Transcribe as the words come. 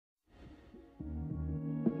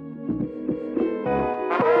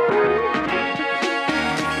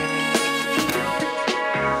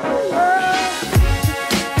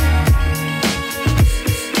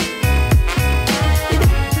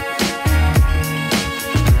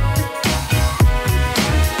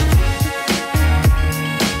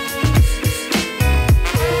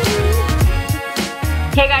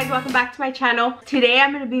welcome back to my channel. Today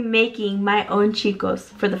I'm going to be making my own Chicos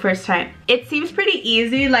for the first time. It seems pretty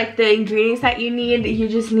easy, like the ingredients that you need. You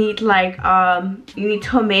just need like you need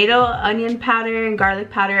tomato, onion powder, and garlic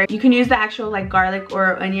powder. You can use the actual like garlic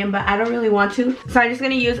or onion, but I don't really want to, so I'm just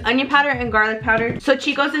going to use onion powder and garlic powder. So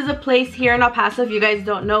Chico's is a place here in El Paso, if you guys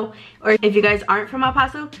don't know, or if you guys aren't from El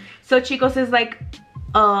Paso. So Chico's is like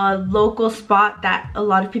a local spot that a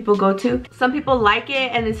lot of people go to. Some people like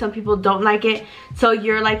it and then some people don't like it, so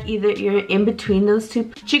you're like either you're in between those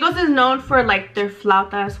two. Chico's is known for like their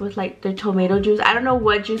flautas with like their tomato juice. I don't know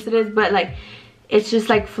what juice it is, but like it's just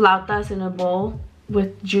like flautas in a bowl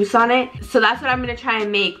with juice on it. So that's what I'm gonna try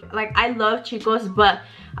and make. Like I love Chico's, but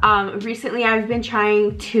recently I've been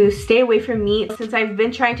trying to stay away from meat. Since I've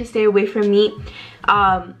been trying to stay away from meat,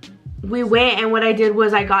 we went, and what I did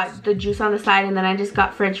was I got the juice on the side, and then I just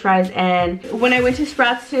got french fries. And when I went to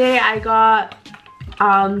Sprouts today, I got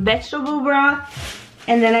vegetable broth,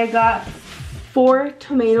 and then I got 4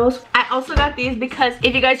 tomatoes. I also got these because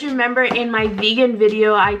if you guys remember in my vegan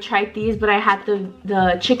video, I tried these, but I had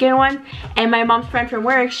the chicken one, and my mom's friend from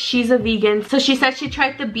work, she's a vegan, so she said she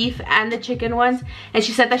tried the beef and the chicken ones, and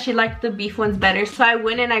she said that she liked the beef ones better. So I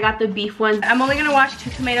went and I got the beef ones. I'm only gonna wash 2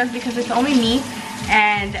 tomatoes because it's only me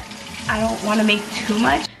and I don't want to make too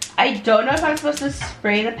much. I don't know if I'm supposed to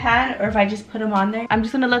spray the pan or if I just put them on there. I'm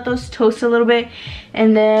just gonna let those toast a little bit,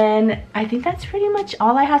 and then I think that's pretty much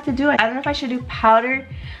all I have to do. I don't know if I should do powder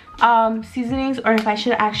seasonings or if I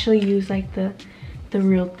should actually use like the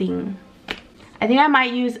real thing. I think I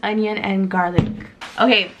might use onion and garlic.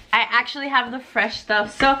 Okay, I actually have the fresh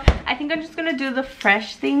stuff, so I think I'm just gonna do the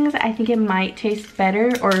fresh things. I think it might taste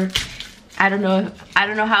better, or I don't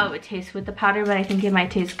know how it would taste with the powder, but I think it might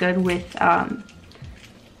taste good with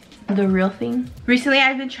the real thing. Recently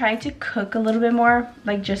I've been trying to cook a little bit more,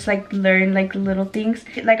 like just like learn like little things.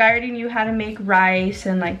 Like I already knew how to make rice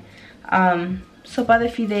and like sopa de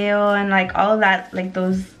fideo and like all of that, like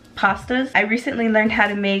those pastas. I recently learned how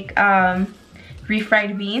to make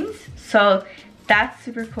refried beans, so that's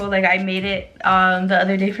super cool. Like I made it the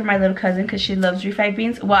other day for my little cousin because she loves refried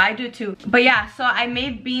beans. Well, I do too. But yeah, so I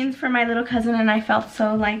made beans for my little cousin, and I felt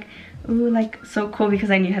so like, ooh, like so cool because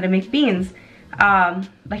I knew how to make beans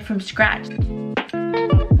like from scratch.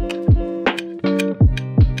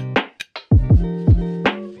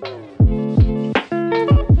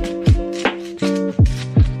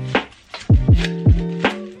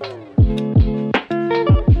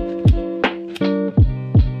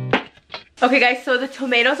 Okay guys, so the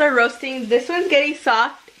tomatoes are roasting. This one's getting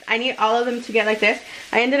soft. I need all of them to get like this.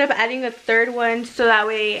 I ended up adding a 3rd one so that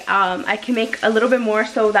way I can make a little bit more,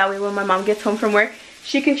 so that way when my mom gets home from work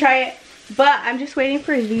she can try it. But I'm just waiting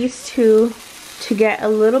for these two to get a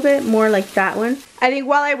little bit more like that one. I think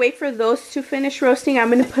while I wait for those to finish roasting, I'm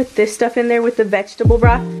gonna put this stuff in there with the vegetable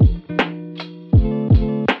broth.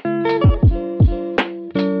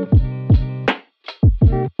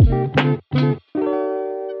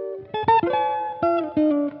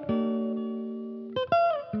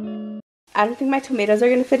 I don't think my tomatoes are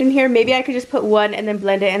gonna fit in here. Maybe I could just put one and then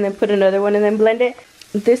blend it, and then put another one and then blend it.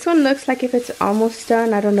 This one looks like if it's almost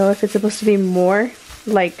done. I don't know if it's supposed to be more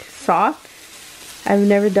like soft. I've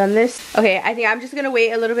never done this. Okay, I think I'm just gonna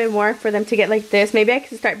wait a little bit more for them to get like this. Maybe I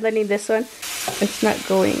can start blending this one. It's not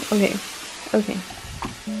going. Okay, okay.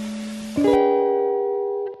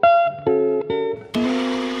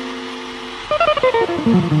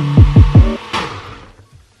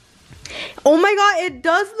 Oh my god, it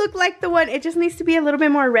does look like the one. It just needs to be a little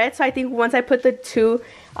bit more red. So I think once I put the two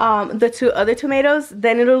other tomatoes,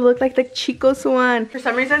 then it'll look like the Chico's one. For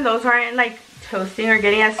some reason those aren't like toasting or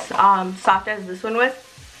getting as soft as this one was.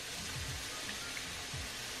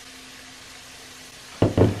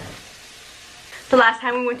 The last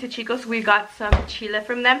time we went to Chico's, we got some chile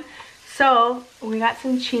from them. So we got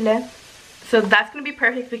some chile. So that's gonna be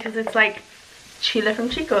perfect because it's like chile from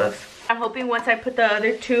Chico's. I'm hoping once I put the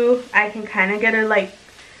other two, I can kind of get a like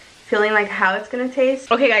feeling like how it's gonna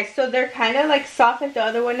taste. Okay guys, so they're kind of like soft like the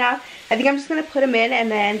other one now. I think I'm just gonna put them in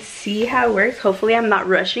and then see how it works. Hopefully I'm not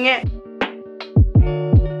rushing it.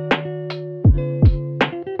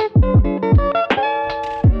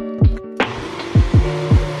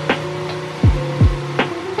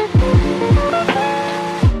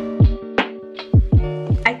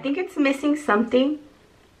 I think it's missing something.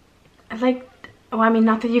 Like, oh, I mean,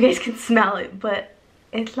 not that you guys can smell it, but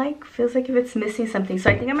it like feels like if it's missing something. So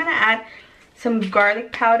I think I'm gonna add some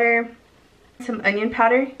garlic powder, some onion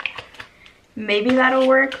powder. Maybe that'll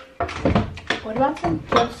work. What about some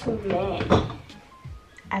consommé?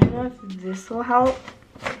 I don't know if this will help,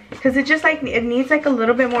 because it just like, it needs like a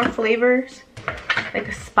little bit more flavors,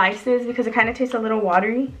 like spices, because it kind of tastes a little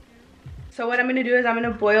watery. So what I'm gonna do is I'm gonna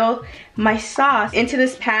boil my sauce into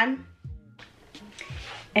this pan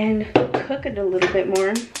and cook it a little bit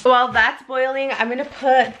more. While that's boiling, I'm gonna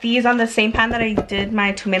put these on the same pan that I did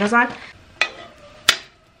my tomatoes on.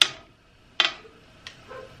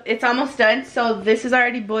 It's almost done, so this is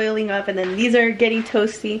already boiling up, and then these are getting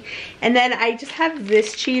toasty. And then I just have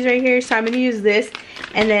this cheese right here, so I'm gonna use this.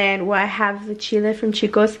 And then I have the chile from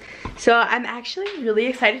Chico's. So I'm actually really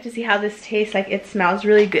excited to see how this tastes. Like, it smells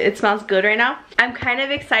really good. It smells good right now. I'm kind of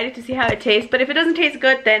excited to see how it tastes, but if it doesn't taste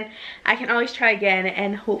good, then I can always try again,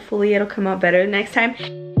 and hopefully it'll come out better next time.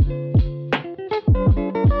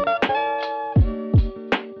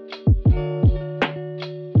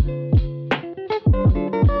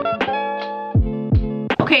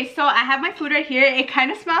 Okay, so I have my food right here. It kind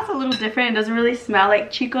of smells a little different. It doesn't really smell like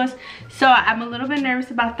Chico's, so I'm a little bit nervous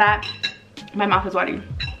about that. My mouth is watering.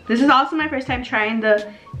 This is also my first time trying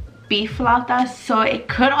the beef flautas, so it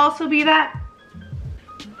could also be that.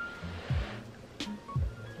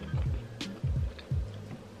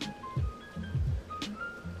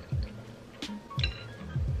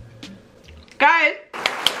 Guys,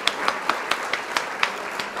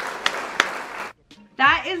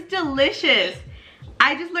 that is delicious.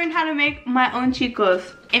 I just learned how to make my own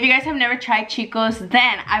Chico's. If you guys have never tried Chico's,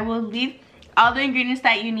 then I will leave all the ingredients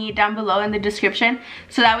that you need down below in the description,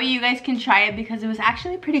 so that way you guys can try it, because it was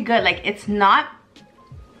actually pretty good. Like, it's not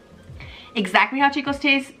exactly how Chico's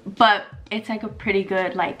tastes, but it's like a pretty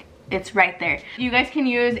good, like, it's right there. You guys can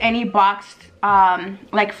use any boxed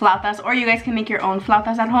like flautas, or you guys can make your own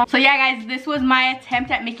flautas at home. So yeah guys, this was my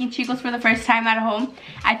attempt at making Chico's for the first time at home.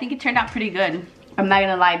 I think it turned out pretty good. I'm not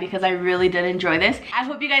gonna lie, because I really did enjoy this. I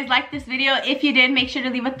hope you guys liked this video. If you did, make sure to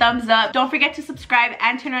leave a thumbs up. Don't forget to subscribe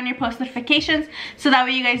and turn on your post notifications, so that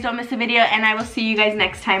way you guys don't miss a video, and I will see you guys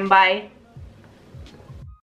next time. Bye.